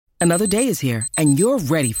Another day is here, and you're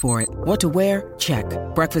ready for it. What to wear? Check.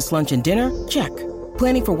 Breakfast, lunch, and dinner? Check.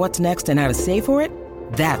 Planning for what's next and how to save for it?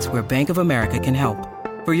 That's where Bank of America can help.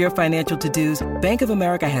 For your financial to-dos, Bank of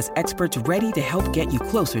America has experts ready to help get you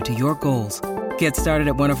closer to your goals. Get started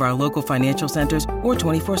at one of our local financial centers or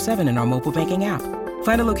 24/7 in our mobile banking app.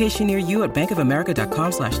 Find a location near you at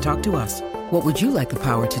bankofamerica.com/talktous. What would you like the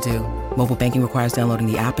power to do? Mobile banking requires downloading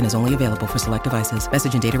the app and is only available for select devices.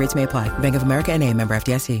 Message and data rates may apply. Bank of America N.A., member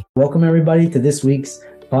FDIC. Welcome everybody to this week's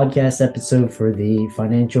podcast episode for the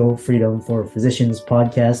Financial Freedom for Physicians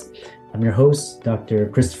podcast. I'm your host, Dr.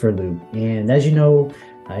 Christopher Liu. And as you know,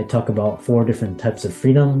 I talk about 4 different types of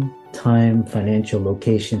freedom: time, financial,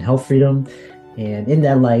 location, health freedom. And in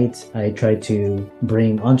that light, I try to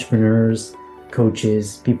bring entrepreneurs,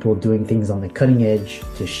 coaches, people doing things on the cutting edge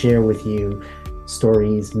to share with you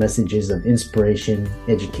stories, messages of inspiration,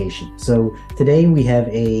 education. So today we have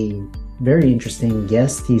a very interesting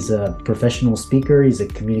guest. He's a professional speaker. He's a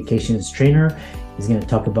communications trainer. He's going to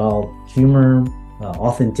talk about humor,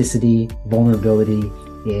 authenticity, vulnerability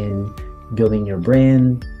in building your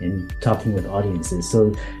brand and talking with audiences.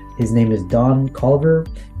 So his name is Don Colliver,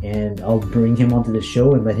 and I'll bring him onto the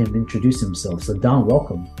show and let him introduce himself. So Don,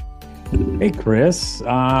 welcome. Hey, Chris.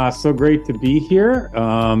 So great to be here.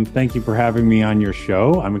 Thank you for having me on your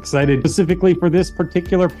show. I'm excited specifically for this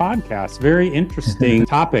particular podcast. Very interesting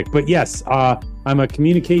topic. But yes, I'm a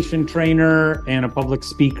communication trainer and a public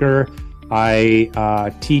speaker.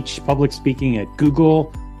 I teach public speaking at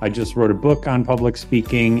Google. I just wrote a book on public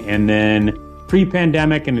speaking. And then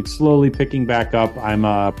pre-pandemic, and it's slowly picking back up, I'm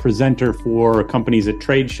a presenter for companies at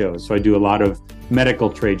trade shows. So I do a lot of medical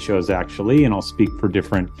trade shows, actually, and I'll speak for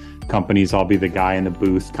different companies. I'll be the guy in the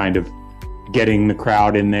booth, kind of getting the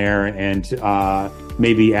crowd in there and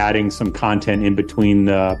maybe adding some content in between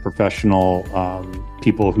the professional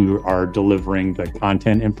people who are delivering the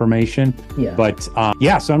content information. Yeah. But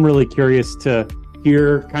so I'm really curious to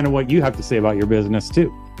hear kind of what you have to say about your business too.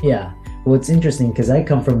 Yeah. Well, it's interesting because I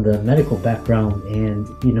come from the medical background, and,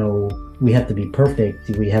 you know, we have to be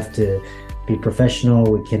perfect. We have to be professional.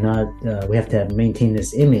 We cannot, we have to maintain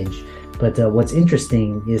this image. But what's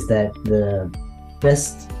interesting is that the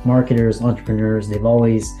best marketers, entrepreneurs, they've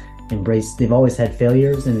always had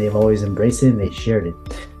failures, and they've always embraced it, and they shared it.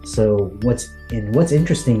 So what's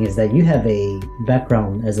interesting is that you have a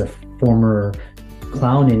background as a former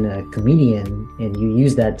clown and a comedian, and you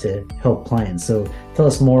use that to help clients. So tell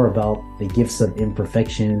us more about the gifts of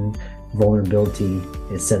imperfection, vulnerability,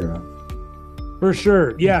 etc. For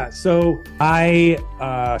sure. Yeah. So I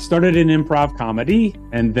started in improv comedy,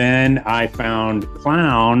 and then I found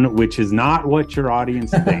clown, which is not what your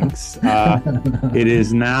audience thinks. It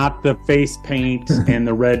is not the face paint and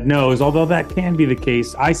the red nose, although that can be the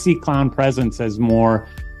case. I see clown presence as more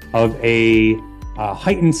of a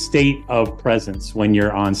heightened state of presence when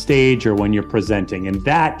you're on stage or when you're presenting. And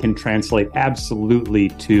that can translate absolutely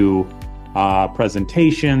to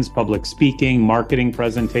presentations, public speaking, marketing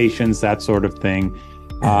presentations, that sort of thing.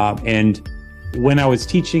 And when I was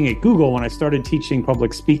teaching at Google, when I started teaching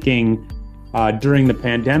public speaking during the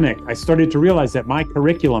pandemic, I started to realize that my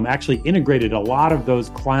curriculum actually integrated a lot of those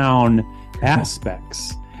clown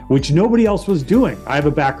aspects, which nobody else was doing. I have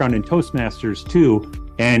a background in Toastmasters too.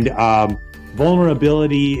 And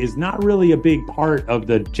vulnerability is not really a big part of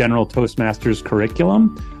the general Toastmasters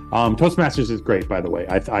curriculum. Toastmasters is great, by the way.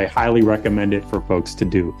 I highly recommend it for folks to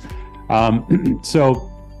do.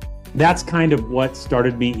 So that's kind of what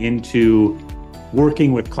started me into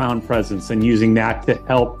working with clown presence and using that to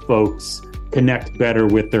help folks connect better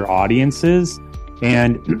with their audiences.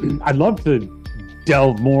 And I'd love to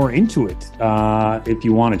delve more into it if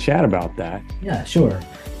you want to chat about that. Yeah, sure.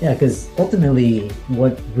 Yeah, because ultimately,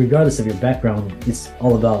 regardless of your background, it's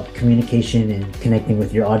all about communication and connecting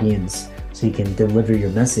with your audience so you can deliver your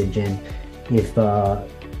message. And if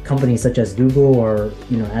companies such as Google are,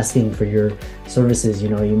 asking for your services, you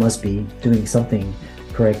must be doing something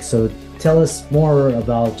correct. So tell us more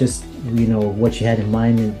about just, what you had in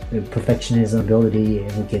mind and perfectionism ability,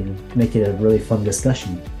 and we can make it a really fun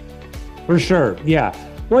discussion. For sure. Yeah.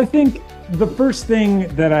 Well, I think the first thing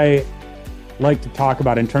that I like to talk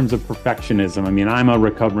about in terms of perfectionism, I'm a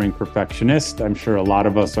recovering perfectionist. I'm sure a lot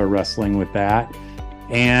of us are wrestling with that.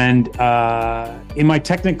 And in my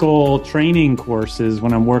technical training courses,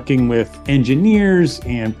 when I'm working with engineers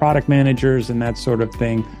and product managers and that sort of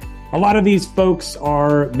thing, a lot of these folks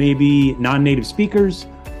are maybe non-native speakers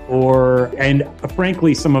and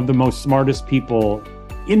frankly, some of the most smartest people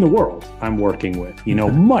in the world I'm working with,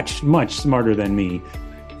 much, much smarter than me.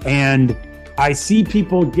 And I see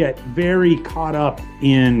people get very caught up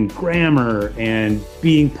in grammar and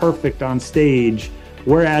being perfect on stage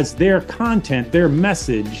whereas their content, their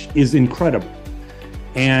message is incredible.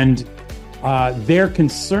 And their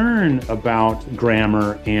concern about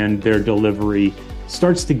grammar and their delivery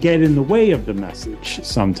starts to get in the way of the message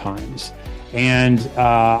sometimes. And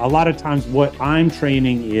a lot of times what I'm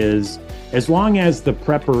training is, as long as the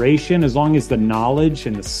preparation, as long as the knowledge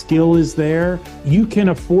and the skill is there, you can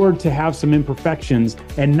afford to have some imperfections.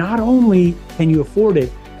 And not only can you afford it,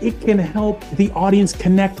 it can help the audience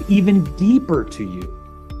connect even deeper to you,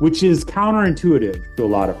 which is counterintuitive to a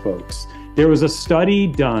lot of folks. There was a study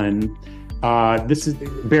done,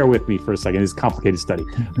 bear with me for a second, it's a complicated study,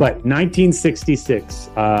 but 1966,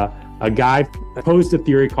 a guy posed a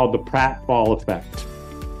theory called the pratfall effect.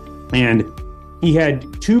 And he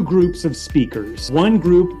had two groups of speakers. One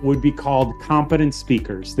group would be called competent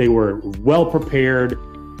speakers. They were well prepared,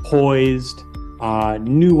 poised,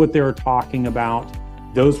 knew what they were talking about.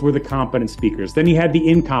 Those were the competent speakers. Then he had the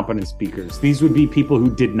incompetent speakers. These would be people who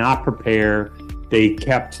did not prepare. They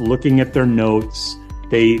kept looking at their notes.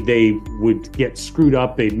 They would get screwed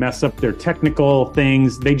up. They'd mess up their technical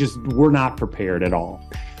things. They just were not prepared at all.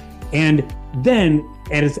 And then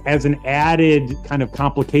as an added kind of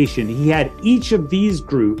complication, he had each of these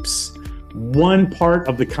groups. One part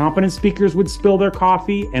of the competent speakers would spill their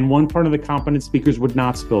coffee and one part of the competent speakers would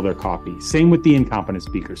not spill their coffee. Same with the incompetent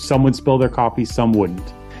speakers. Some would spill their coffee, some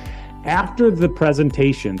wouldn't. After the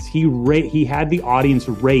presentations, he had the audience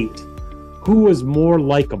rate who was more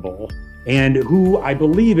likable and who, I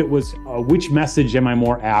believe it was, which message am I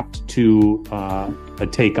more apt to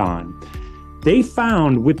take on. They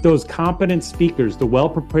found with those competent speakers, the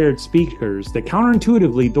well-prepared speakers, that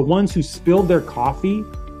counterintuitively, the ones who spilled their coffee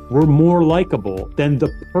were more likable than the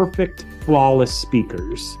perfect, flawless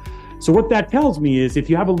speakers. So what that tells me is if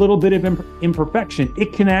you have a little bit of imperfection,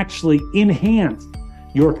 it can actually enhance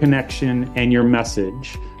your connection and your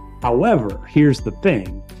message. However, here's the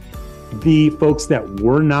thing. The folks that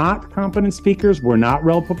were not competent speakers, were not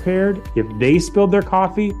well prepared, if they spilled their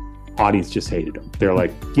coffee, audience just hated them. They're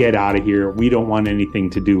like, get out of here. We don't want anything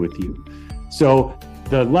to do with you. So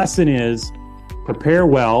the lesson is prepare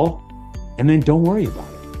well and then don't worry about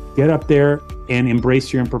it. Get up there and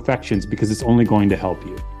embrace your imperfections because it's only going to help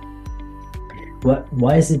you.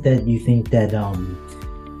 Why is it that you think that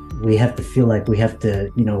we have to feel like we have to,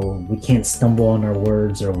 we can't stumble on our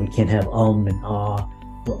words or we can't have and ah?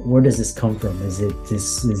 Where does this come from? Where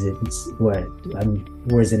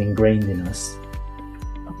is it ingrained in us?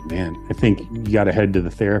 Man, I think you got to head to the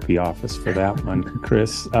therapy office for that one,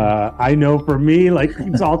 Chris. I know for me, like,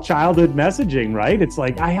 it's all childhood messaging, right? It's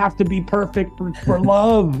like, I have to be perfect for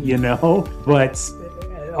love, But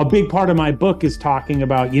a big part of my book is talking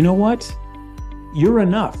about, you know what? You're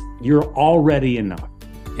enough. You're already enough.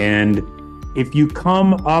 And if you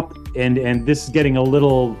come up, and this is getting a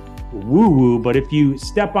little woo-woo, but if you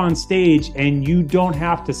step on stage and you don't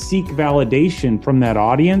have to seek validation from that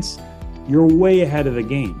audience, you're way ahead of the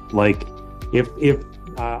game. Like if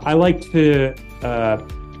I like to,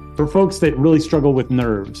 for folks that really struggle with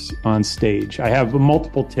nerves on stage, I have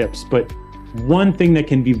multiple tips, but one thing that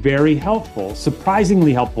can be very helpful,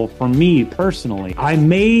 surprisingly helpful for me personally, I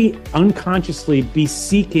may unconsciously be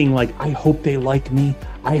seeking, like, I hope they like me.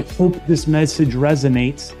 I hope this message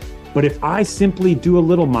resonates. But if I simply do a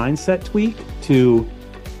little mindset tweak to,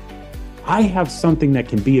 I have something that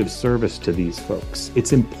can be of service to these folks.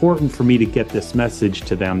 It's important for me to get this message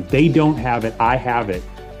to them. They don't have it. I have it.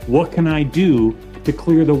 What can I do to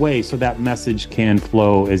clear the way so that message can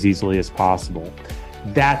flow as easily as possible?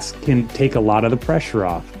 That can take a lot of the pressure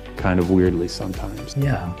off, kind of weirdly sometimes.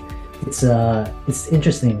 Yeah, it's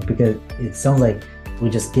interesting because it sounds like we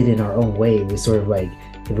just get in our own way. We sort of like,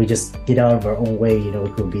 if we just get out of our own way,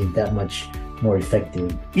 it could be that much more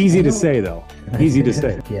effective. Easy to say, though. Easy to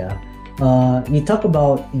say. Yeah. You talk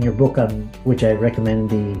about in your book, which I recommend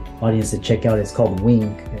the audience to check out. It's called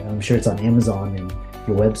Wink. I'm sure it's on Amazon and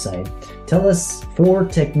your website. Tell us 4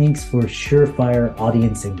 techniques for surefire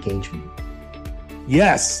audience engagement.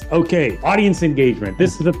 Yes. Okay. Audience engagement.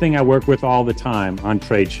 This is the thing I work with all the time on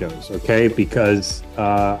trade shows. Okay. Because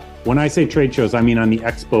when I say trade shows, I mean on the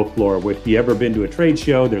expo floor. If you ever been to a trade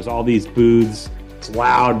show, there's all these booths. It's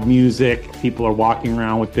loud music. People are walking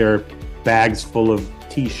around with their bags full of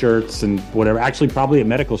T-shirts and whatever. Actually, probably at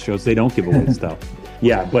medical shows, they don't give away stuff.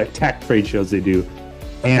 Yeah. But tech trade shows, they do.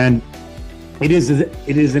 And it is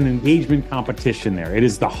an engagement competition there. It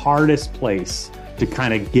is the hardest place to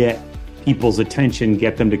kind of get people's attention,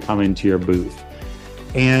 get them to come into your booth.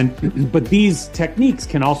 But these techniques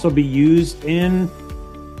can also be used in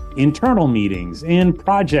internal meetings, in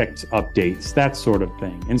project updates, that sort of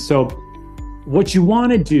thing. And so what you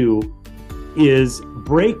want to do is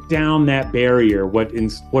break down that barrier, what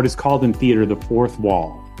is called in theater the fourth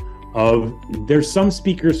wall. There's some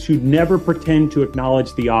speakers who never pretend to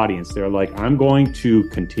acknowledge the audience. They're like, I'm going to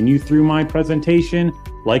continue through my presentation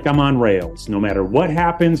like I'm on rails. No matter what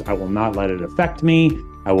happens, I will not let it affect me.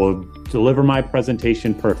 I will deliver my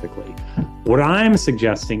presentation perfectly. What I'm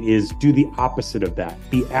suggesting is do the opposite of that.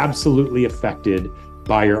 Be absolutely affected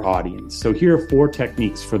by your audience. So here are 4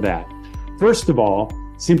 techniques for that. First of all,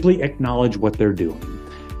 simply acknowledge what they're doing.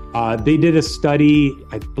 They did a study,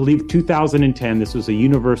 I believe 2010. This was a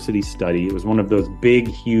university study. It was one of those big,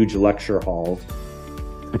 huge lecture halls,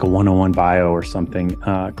 like a 101 bio or something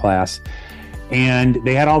class. And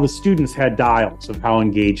they had all the students had dials of how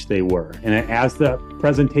engaged they were. And as the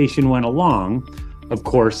presentation went along, of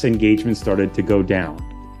course, engagement started to go down.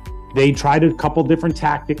 They tried a couple different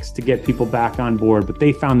tactics to get people back on board, but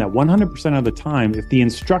they found that 100% of the time, if the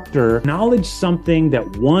instructor acknowledged something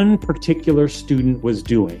that one particular student was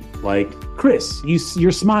doing, like, Chris,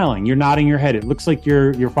 you're smiling, you're nodding your head, it looks like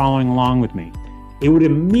you're following along with me, it would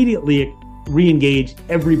immediately re-engage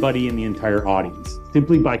everybody in the entire audience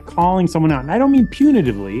simply by calling someone out. And I don't mean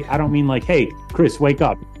punitively. I don't mean like, hey, Chris, wake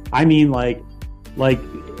up. I mean like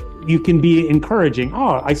you can be encouraging.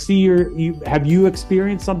 Oh, I see have you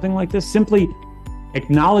experienced something like this? Simply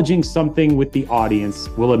acknowledging something with the audience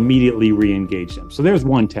will immediately re-engage them. So there's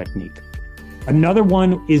one technique. Another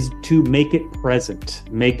one is to make it present.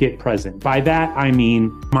 Make it present. By that, I mean,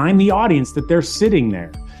 remind the audience that they're sitting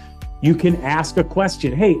there. You can ask a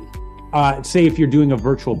question. Hey, say if you're doing a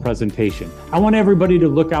virtual presentation, I want everybody to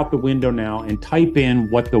look out the window now and type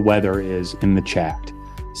in what the weather is in the chat.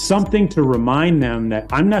 Something to remind them that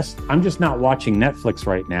I'm just not watching Netflix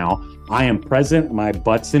right now. I am present. My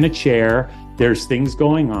butt's in a chair. There's things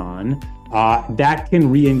going on. That can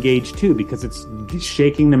re-engage too, because it's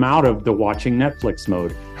shaking them out of the watching Netflix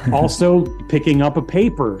mode. Also, picking up a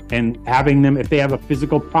paper and having them, if they have a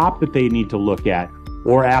physical prop that they need to look at,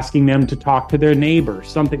 or asking them to talk to their neighbor,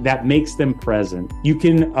 something that makes them present.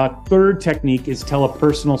 A third technique is tell a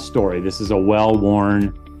personal story. This is a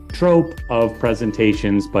well-worn trope of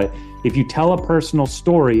presentations, but if you tell a personal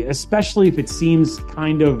story, especially if it seems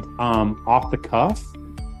kind of off the cuff,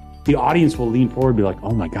 the audience will lean forward and be like,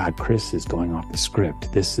 oh my God, Chris is going off the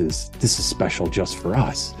script. This is special just for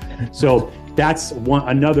us. So that's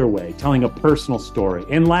another way, telling a personal story.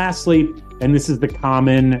 And lastly, and this is the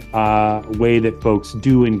common way that folks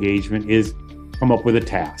do engagement, is come up with a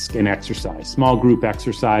task, an exercise. Small group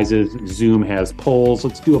exercises. Zoom has polls.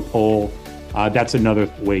 Let's do a poll. That's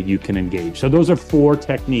another way you can engage. So those are 4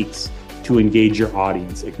 techniques to engage your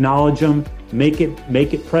audience. Acknowledge them, make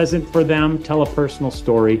it present for them, tell a personal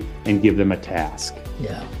story, and give them a task.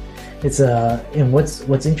 Yeah, it's and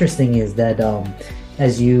what's interesting is that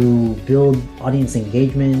as you build audience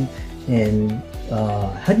engagement, and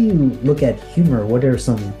how do you look at humor? What are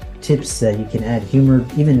some tips that you can add humor?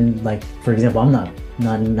 Even like, for example, I'm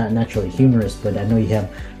not naturally humorous, but I know you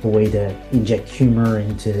have a way to inject humor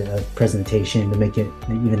into a presentation to make it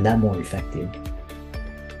even that more effective.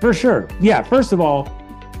 For sure. Yeah. First of all,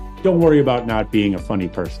 don't worry about not being a funny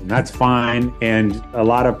person. That's fine. And a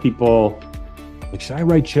lot of people, like, should I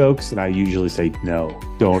write jokes? And I usually say, no,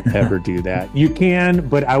 don't ever do that. You can,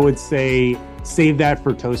 but I would say save that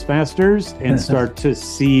for Toastmasters and start to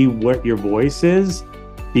see what your voice is,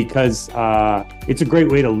 because it's a great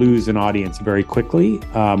way to lose an audience very quickly.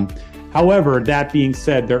 However, that being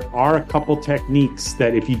said, there are a couple techniques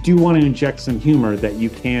that if you do want to inject some humor that you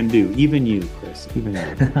can do. Even you, Chris, even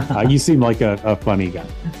you. You seem like a funny guy.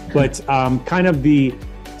 But kind of the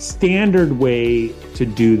standard way to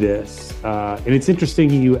do this, and it's interesting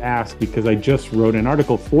you asked, because I just wrote an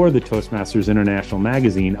article for the Toastmasters International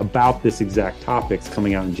magazine about this exact topics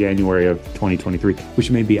coming out in January of 2023,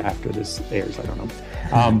 which may be after this airs, I don't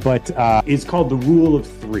know. But it's called the Rule of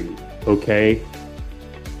 3, okay?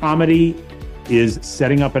 Comedy is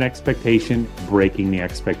setting up an expectation, breaking the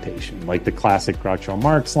expectation. Like the classic Groucho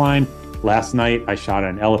Marx line, last night I shot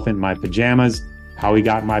an elephant in my pajamas. How he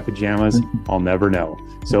got in my pajamas, I'll never know.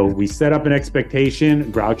 So we set up an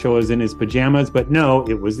expectation. Groucho is in his pajamas, but no,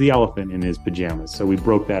 it was the elephant in his pajamas. So we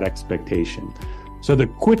broke that expectation. So the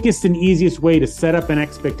quickest and easiest way to set up an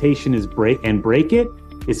expectation is break it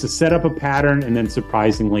is to set up a pattern and then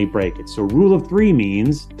surprisingly break it. So rule of 3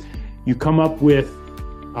 means you come up with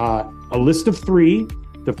a list of 3.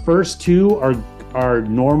 The first 2 are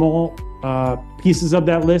normal pieces of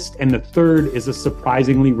that list, and the third is a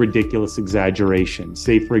surprisingly ridiculous exaggeration.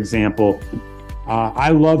 Say, for example,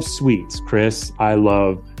 I love sweets, Chris. I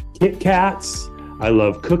love Kit Kats. I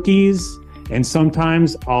love cookies. And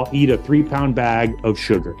sometimes I'll eat a 3-pound bag of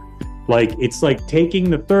sugar. Like it's like taking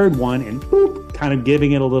the third one and boop, kind of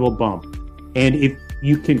giving it a little bump. And if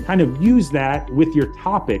you can kind of use that with your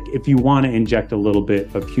topic, if you want to inject a little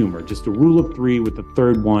bit of humor, just a rule of three with the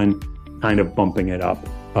third one, kind of bumping it up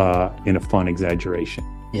in a fun exaggeration.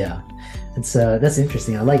 Yeah, that's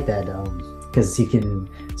interesting. I like that because you can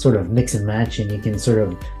sort of mix and match, and you can sort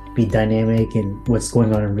of be dynamic in what's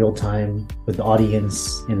going on in real time with the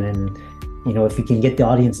audience. And then, if you can get the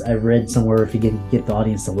audience, I read somewhere, if you can get the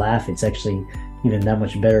audience to laugh, it's actually even that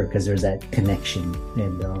much better because there's that connection,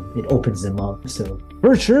 and it opens them up. So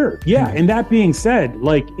for sure, yeah. And that being said,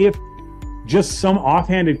 like if just some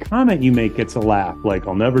offhanded comment you make gets a laugh, like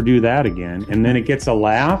I'll never do that again, and then it gets a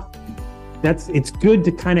laugh, it's good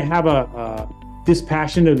to kind of have a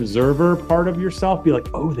dispassionate observer part of yourself be like,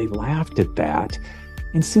 oh, they laughed at that,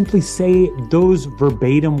 and simply say those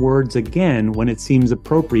verbatim words again when it seems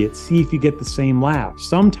appropriate. See if you get the same laugh.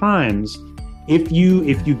 Sometimes if you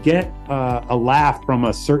get a laugh from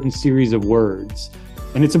a certain series of words,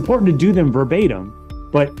 and it's important to do them verbatim,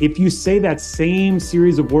 but if you say that same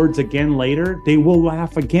series of words again later, they will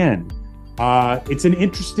laugh again. It's an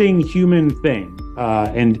interesting human thing.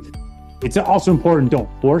 And it's also important, don't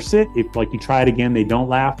force it. If like you try it again, they don't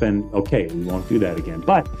laugh, and okay, we won't do that again.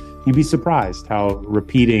 But you'd be surprised how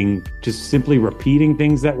just simply repeating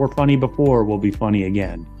things that were funny before will be funny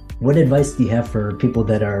again. What advice do you have for people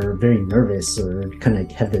that are very nervous or kind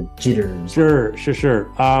of have the jitters? Sure.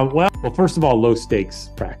 Well, first of all, low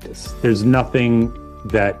stakes practice. There's nothing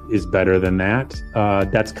that is better than that.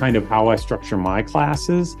 That's kind of how I structure my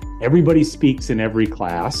classes. Everybody speaks in every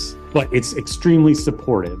class, but it's extremely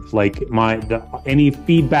supportive. Like any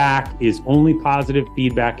feedback is only positive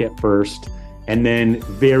feedback at first, and then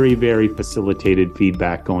very, very facilitated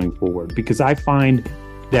feedback going forward. Because I find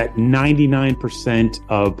that 99%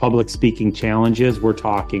 of public speaking challenges, we're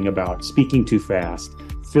talking about speaking too fast,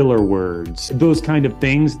 filler words, those kind of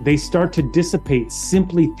things, they start to dissipate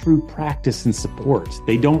simply through practice and support.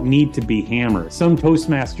 They don't need to be hammered. Some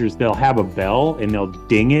Toastmasters, they'll have a bell and they'll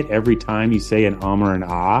ding it every time you say an or an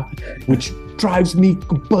ah, which drives me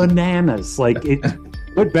bananas. Like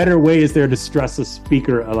what better way is there to stress a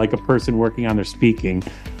speaker, like a person working on their speaking?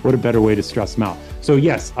 What a better way to stress them out. So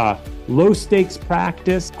yes, low stakes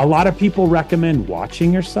practice. A lot of people recommend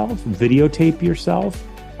watching yourself, videotape yourself.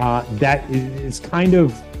 That is kind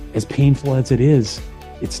of, as painful as it is,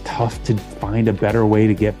 it's tough to find a better way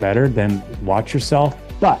to get better than watch yourself.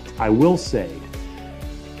 But I will say,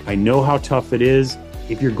 I know how tough it is.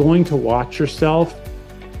 If you're going to watch yourself,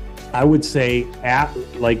 I would say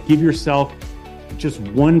give yourself just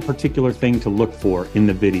one particular thing to look for in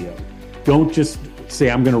the video. Don't just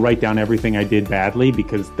say, I'm going to write down everything I did badly,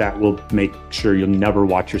 because that will make sure you'll never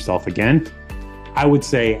watch yourself again. I would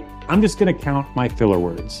say, I'm just going to count my filler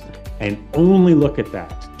words and only look at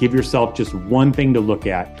that. Give yourself just one thing to look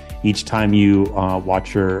at each time you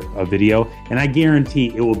watch your video. And I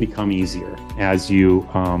guarantee it will become easier as you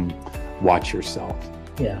watch yourself.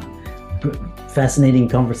 Yeah. Fascinating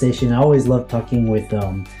conversation. I always love talking with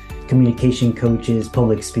communication coaches,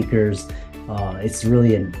 public speakers. It's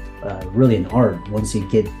really an art once you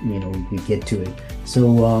get to it.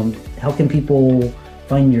 So how can people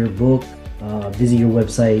find your book, visit your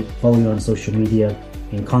website, follow you on social media,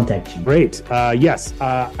 and contact you? Great. Yes.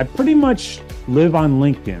 I pretty much live on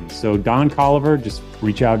LinkedIn. So Don Colliver, just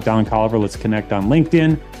reach out, Don Colliver. Let's connect on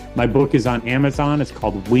LinkedIn. My book is on Amazon. It's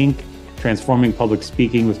called Wink, Transforming Public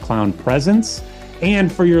Speaking with Clown Presence. And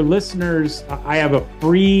for your listeners, I have a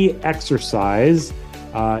free exercise.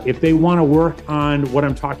 If they want to work on what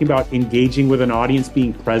I'm talking about, engaging with an audience,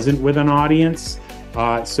 being present with an audience.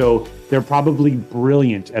 So they're probably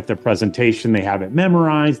brilliant at their presentation. They have it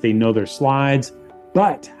memorized. They know their slides.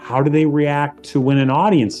 But how do they react to when an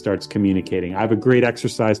audience starts communicating? I have a great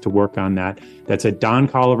exercise to work on that. That's at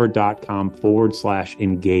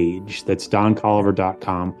doncolliver.com/engage. That's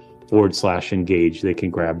doncolliver.com/engage. They can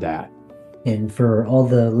grab that. And for all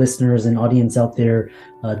the listeners and audience out there,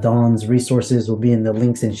 Don's resources will be in the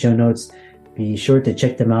links and show notes. Be sure to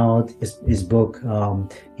check them out, his book,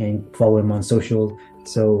 and follow him on social.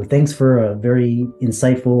 So thanks for a very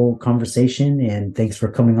insightful conversation, and thanks for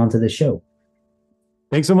coming onto the show.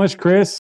 Thanks so much, Chris.